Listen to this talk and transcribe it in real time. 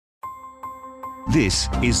This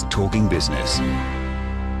is Talking Business.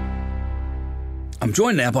 I'm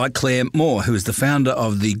joined now by Claire Moore, who is the founder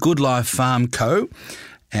of the Good Life Farm Co.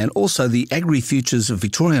 and also the Agri-Futures of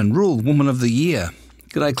Victorian Rural Woman of the Year.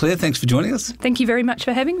 G'day, Claire. Thanks for joining us. Thank you very much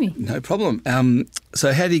for having me. No problem.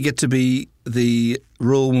 So how do you get to be the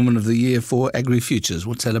Rural Woman of the Year for Agri-Futures?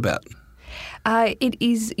 What's that about? It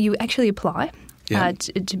is, you actually apply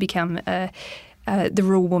to become the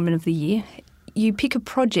Rural Woman of the Year. You pick a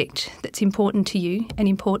project that's important to you and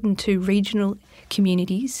important to regional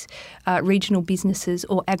communities, regional businesses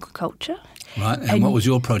or agriculture. Right, and what was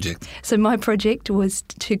your project? So my project was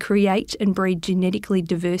to create and breed genetically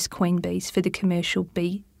diverse queen bees for the commercial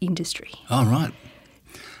bee industry. Oh, right.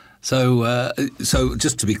 So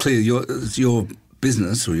just to be clear, your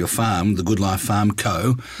business or your farm, the Good Life Farm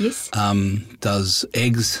Co., yes, does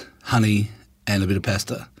eggs, honey and a bit of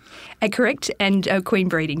pasta. Correct, and queen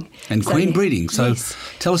breeding. And queen breeding. So yes.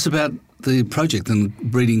 Tell us about the project and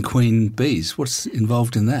breeding queen bees. What's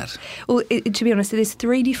involved in that? Well, to be honest, there's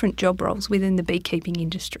 3 different job roles within the beekeeping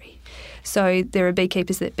industry. So there are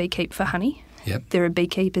beekeepers that beekeep for honey. Yep. There are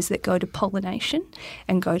beekeepers that go to pollination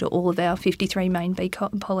and go to all of our 53 main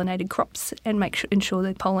bee-pollinated crops and ensure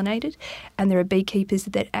they're pollinated. And there are beekeepers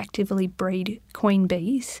that actively breed queen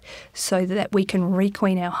bees so that we can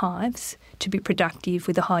requeen our hives to be productive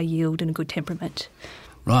with a high yield and a good temperament.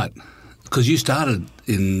 Right. Because you started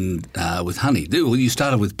with honey. Well, you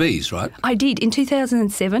started with bees, right? I did. In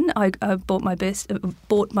 2007, I bought my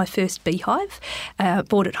first beehive,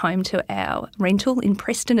 brought it home to our rental in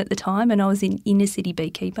Preston at the time, and I was an inner city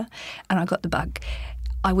beekeeper, and I got the bug.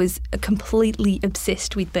 I was completely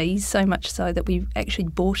obsessed with bees, so much so that we actually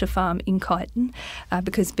bought a farm in Kyneton,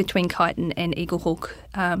 because between Kyneton and Eaglehawk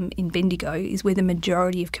in Bendigo is where the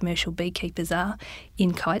majority of commercial beekeepers are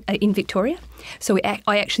in Victoria. So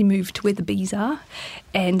I actually moved to where the bees are,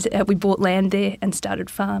 and we bought land there and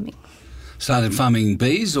started farming. Started farming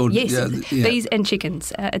bees? Or yes, bees and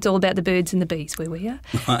chickens. It's all about the birds and the bees where we are.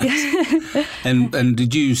 Right. And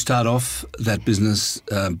did you start off that business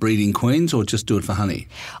breeding queens or just do it for honey?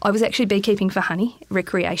 I was actually beekeeping for honey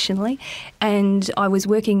recreationally, and I was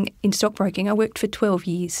working in stockbroking. I worked for 12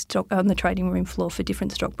 years on the trading room floor for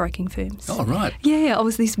different stockbroking firms. Oh, right. Yeah, I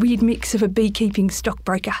was this weird mix of a beekeeping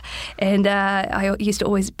stockbroker, and I used to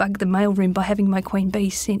always bug the mailroom by having my queen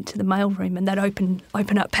bees sent to the mailroom, and they'd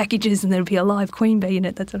open up packages and there'd be a live queen bee in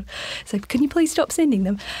it. So can you please stop sending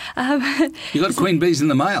them? You got queen bees in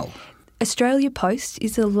the mail? Australia Post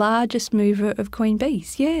is the largest mover of queen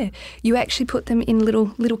bees. Yeah, you actually put them in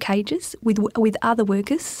little cages with other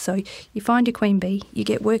workers. So you find a queen bee, you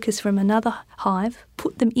get workers from another hive,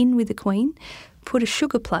 put them in with the queen, put a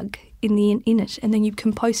sugar plug in it, and then you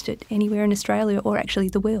compost it anywhere in Australia or actually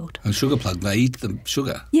the world. A sugar plug, they eat the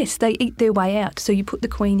sugar? Yes, they eat their way out. So you put the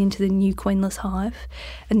queen into the new queenless hive,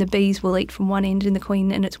 and the bees will eat from one end and the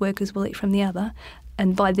queen and its workers will eat from the other.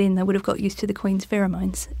 And by then they would have got used to the queen's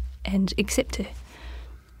pheromones and accept her.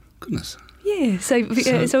 Goodness. Yeah,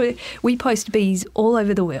 so we post bees all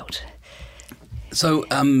over the world. So,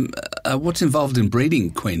 what's involved in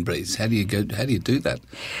breeding queen bees? How do you do that?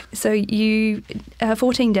 So you,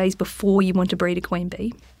 14 days before you want to breed a queen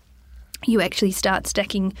bee, you actually start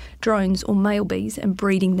stacking drones or male bees and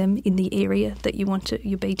breeding them in the area that you want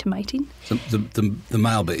your bee to mate in. So the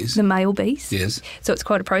male bees? The male bees. Yes. So it's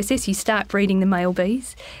quite a process. You start breeding the male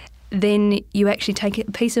bees, then you actually take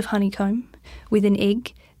a piece of honeycomb with an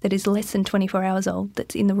egg that is less than 24 hours old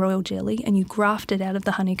that's in the royal jelly, and you graft it out of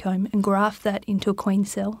the honeycomb and graft that into a queen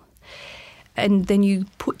cell. And then you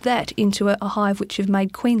put that into a hive which you've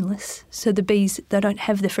made queenless, so the bees, they don't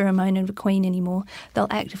have the pheromone of a queen anymore. They'll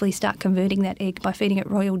actively start converting that egg by feeding it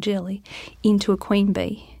royal jelly into a queen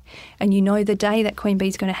bee. And you know the day that queen bee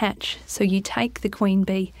is going to hatch, so you take the queen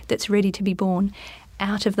bee that's ready to be born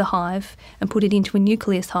out of the hive and put it into a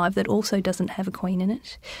nucleus hive that also doesn't have a queen in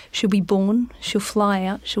it. She'll be born, she'll fly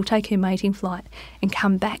out, she'll take her mate in flight and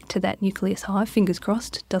come back to that nucleus hive, fingers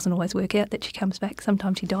crossed. Doesn't always work out that she comes back.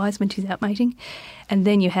 Sometimes she dies when she's out mating. And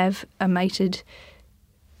then you have a mated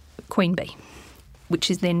queen bee, which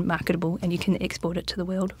is then marketable and you can export it to the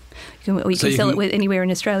world. You can sell it anywhere in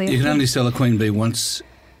Australia. You can only sell a queen bee once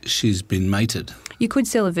she's been mated. You could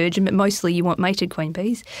sell a virgin, but mostly you want mated queen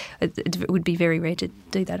bees. It would be very rare to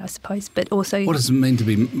do that, I suppose. But also, what does it mean to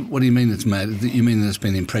be? What do you mean it's mated? You mean that it's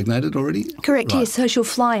been impregnated already? Correct. Right. Yes. So she'll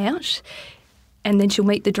fly out, and then she'll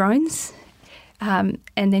meet the drones, and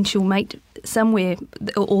then she'll mate somewhere,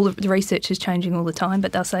 all of the research is changing all the time,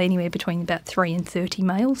 but they'll say anywhere between about 3 and 30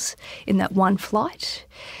 males in that one flight.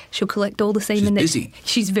 She'll collect all the semen. She's busy.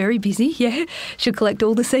 She's very busy, yeah. She'll collect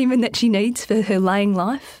all the semen that she needs for her laying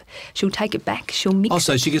life. She'll take it back. She'll mix Oh,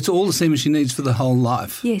 so she gets all the semen she needs for the whole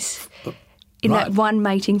life? Yes. In Right. that one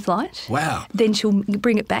mating flight. Wow. Then she'll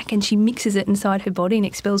bring it back and she mixes it inside her body and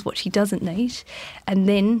expels what she doesn't need. And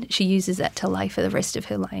then she uses that to lay for the rest of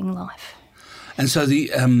her laying life. And so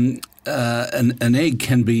an egg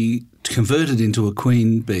can be converted into a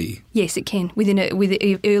queen bee? Yes, it can.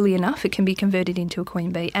 Early enough, it can be converted into a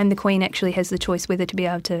queen bee. And the queen actually has the choice whether to be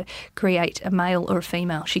able to create a male or a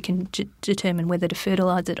female. She can determine whether to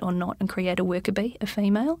fertilise it or not and create a worker bee, a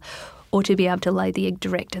female, or to be able to lay the egg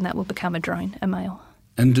direct and that will become a drone, a male.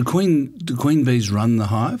 And do queen bees run the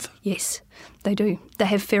hive? Yes, they do. They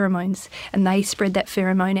have pheromones and they spread that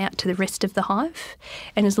pheromone out to the rest of the hive.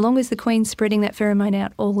 And as long as the queen's spreading that pheromone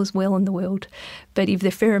out, all is well in the world. But if the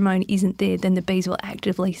pheromone isn't there, then the bees will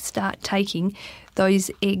actively start taking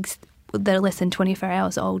those eggs that are less than 24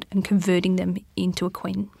 hours old and converting them into a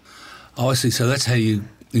queen. Oh, I see. So that's how you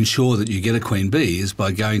ensure that you get a queen bee, is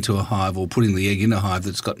by going to a hive or putting the egg in a hive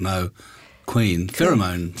that's got no queen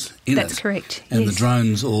pheromones in it. That's correct, And yes. the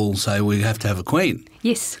drones all say we have to have a queen.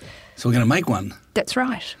 Yes, So we're going to make one. that's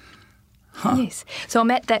right. Huh. Yes. So I'm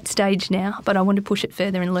at that stage now, but I want to push it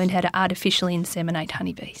further and learn how to artificially inseminate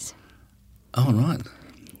honeybees. Oh, right.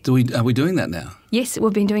 Are we doing that now? Yes,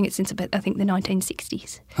 we've been doing it since about, I think, the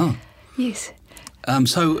 1960s. Huh. Yes.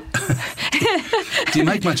 So do you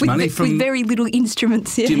make much money from... With very little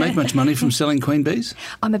instruments. Yeah. Do you make much money from selling queen bees?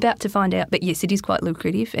 I'm about to find out, but yes, it is quite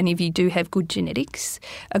lucrative. And if you do have good genetics,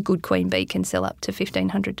 a good queen bee can sell up to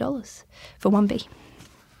 $1,500 for one bee.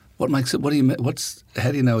 What makes it? How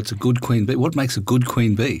do you know it's a good queen bee? What makes a good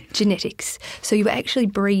queen bee? Genetics. So you actually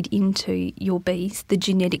breed into your bees the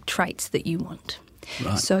genetic traits that you want.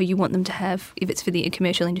 Right. So you want them to have, if it's for the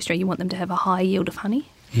commercial industry, you want them to have a high yield of honey.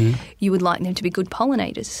 You would like them to be good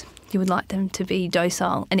pollinators. You would like them to be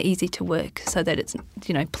docile and easy to work, so that it's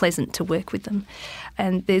pleasant to work with them.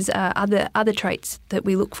 And there's other traits that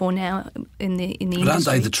we look for now in the industry. But aren't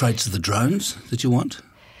they the traits of the drones that you want?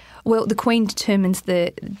 Well, the queen determines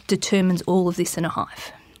all of this in a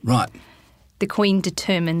hive. Right. The queen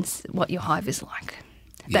determines what your hive is like.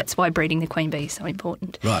 That's why breeding the queen bee is so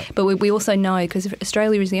important. Right. But we also know, because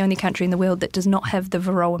Australia is the only country in the world that does not have the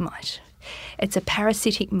varroa mite. It's a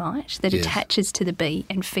parasitic mite that attaches to the bee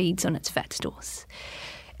and feeds on its fat stores.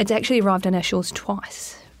 It's actually arrived on our shores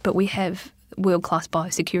twice, but we have world-class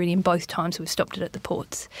biosecurity, and both times we've stopped it at the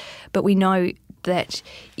ports. But we know that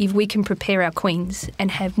if we can prepare our queens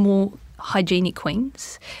and have more hygienic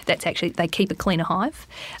queens, they keep a cleaner hive,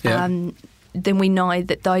 then we know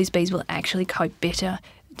that those bees will actually cope better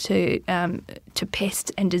to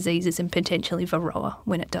pests and diseases and potentially varroa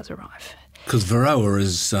when it does arrive. Because varroa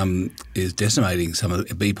is decimating some of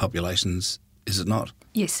the bee populations, is it not?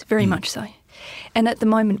 Yes, very much so. And at the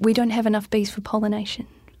moment, we don't have enough bees for pollination.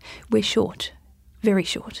 We're short, very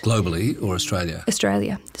short. Globally or Australia?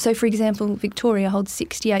 Australia. So, for example, Victoria holds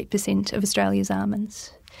 68% of Australia's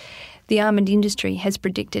almonds. The almond industry has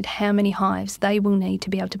predicted how many hives they will need to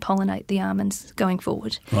be able to pollinate the almonds going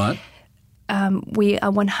forward. Right. We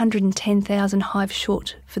are 110,000 hives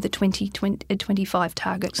short for the 2025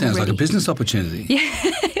 target. Sounds already. like a business opportunity.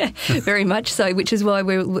 Yeah, very much so, which is why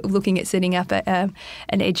we're looking at setting up an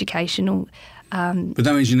educational... But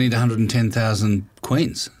that means you need 110,000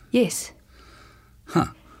 queens. Yes. Huh.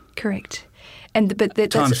 Correct. But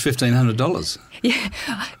that's Times $1,500. Yeah,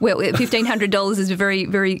 well, $1,500 is a very,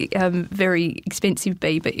 very, very expensive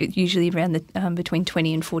bee, but it's usually around the between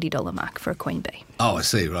 $20 and $40 mark for a queen bee. Oh, I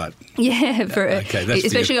see. Right. Yeah, that's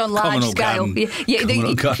especially on large scale.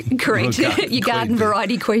 Correct. Your garden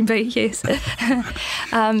variety queen bee, yes.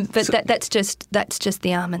 But that's just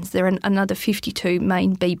the almonds. There are another 52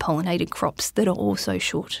 main bee pollinated crops that are also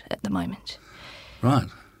short at the moment. Right.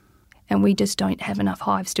 And we just don't have enough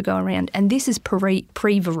hives to go around. And this is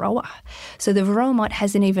pre-varroa. So the varroa mite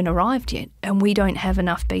hasn't even arrived yet, and we don't have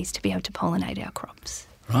enough bees to be able to pollinate our crops.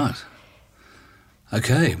 Right.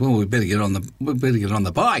 Okay. Well, we better get on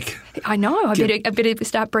the bike. I know. I better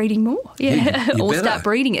start breeding more. Yeah. You Or better. start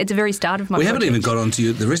breeding. It's the very start of my We project. haven't even got on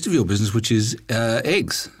to the rest of your business, which is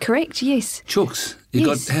eggs. Correct, yes. Chooks.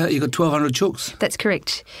 Yes. You got 1,200 chooks. That's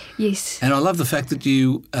correct, yes. And I love the fact that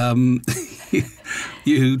you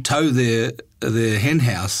you tow their hen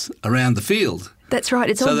house around the field. That's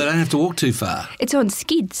right. So they don't have to walk too far. It's on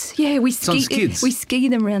skids. Yeah, we on skids. we ski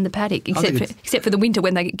them around the paddock, except for the winter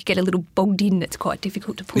when they get a little bogged in. It's quite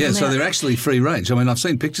difficult to pull them out. So they're actually free range. I mean, I've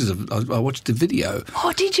seen pictures of. I watched the video.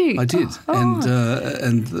 Oh, did you? I did,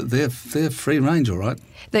 and they're free range, all right.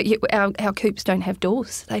 Our coops don't have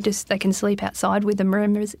doors. They can sleep outside with the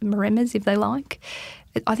Maremas if they like.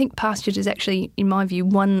 I think pastured is actually, in my view,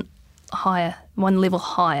 one level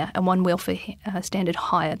higher and one welfare standard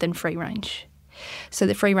higher than free range. So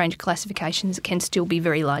the free range classifications can still be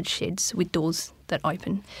very large sheds with doors that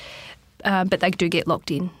open, but they do get locked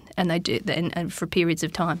in, and they do and for periods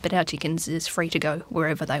of time. But our chickens is free to go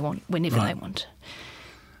wherever they want, whenever they want.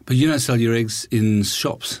 But you don't sell your eggs in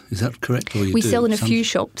shops, is that correct? Or we sell in a few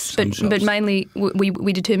shops, but mainly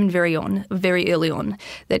we determined very early on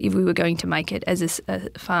that if we were going to make it as a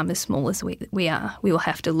farm as small as we are, we will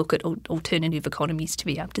have to look at alternative economies to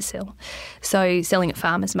be able to sell. So selling at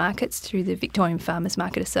farmers markets through the Victorian Farmers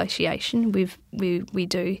Market Association, we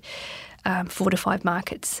do 4 to 5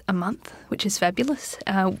 markets a month, which is fabulous.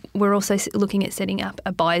 We're also looking at setting up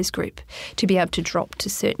a buyers group to be able to drop to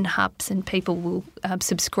certain hubs, and people will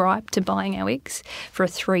subscribe to buying our eggs for a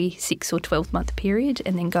 3, 6 or 12-month period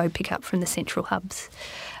and then go pick up from the central hubs.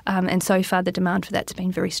 And so far the demand for that's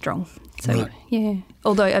been very strong. So, yeah.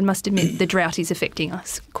 Although I must admit the drought is affecting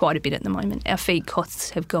us quite a bit at the moment. Our feed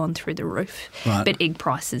costs have gone through the roof, but egg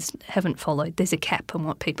prices haven't followed. There's a cap on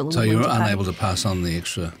what people are willing to pay. So you're unable to pass on the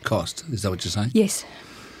extra cost, is that what you're saying? Yes,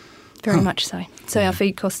 very much so. So our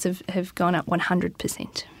feed costs have gone up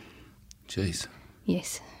 100%. Jeez.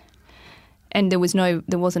 Yes. And there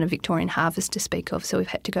wasn't a Victorian harvest to speak of, so we've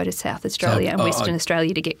had to go to South Australia and Western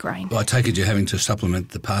Australia to get grain. Well, I take it you're having to supplement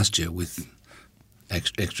the pasture with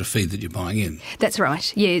extra feed that you're buying in. That's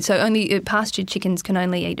right. Yeah. So only pastured chickens can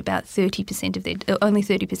only eat about 30%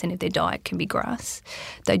 of their diet can be grass.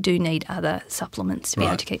 They do need other supplements to be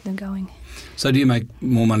able to keep them going. So do you make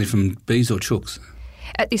more money from bees or chooks?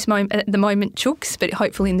 At the moment, chooks, but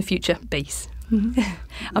hopefully in the future, bees.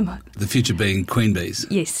 The future being queen bees?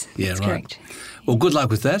 Yes, that's correct. Well, good luck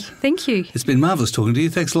with that. Thank you. It's been marvellous talking to you.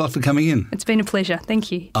 Thanks a lot for coming in. It's been a pleasure.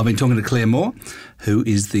 Thank you. I've been talking to Claire Moore, who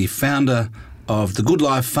is the founder of the Good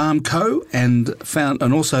Life Farm Co. and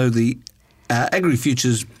also the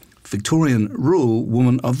AgriFutures Victorian Rural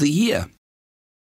Woman of the Year.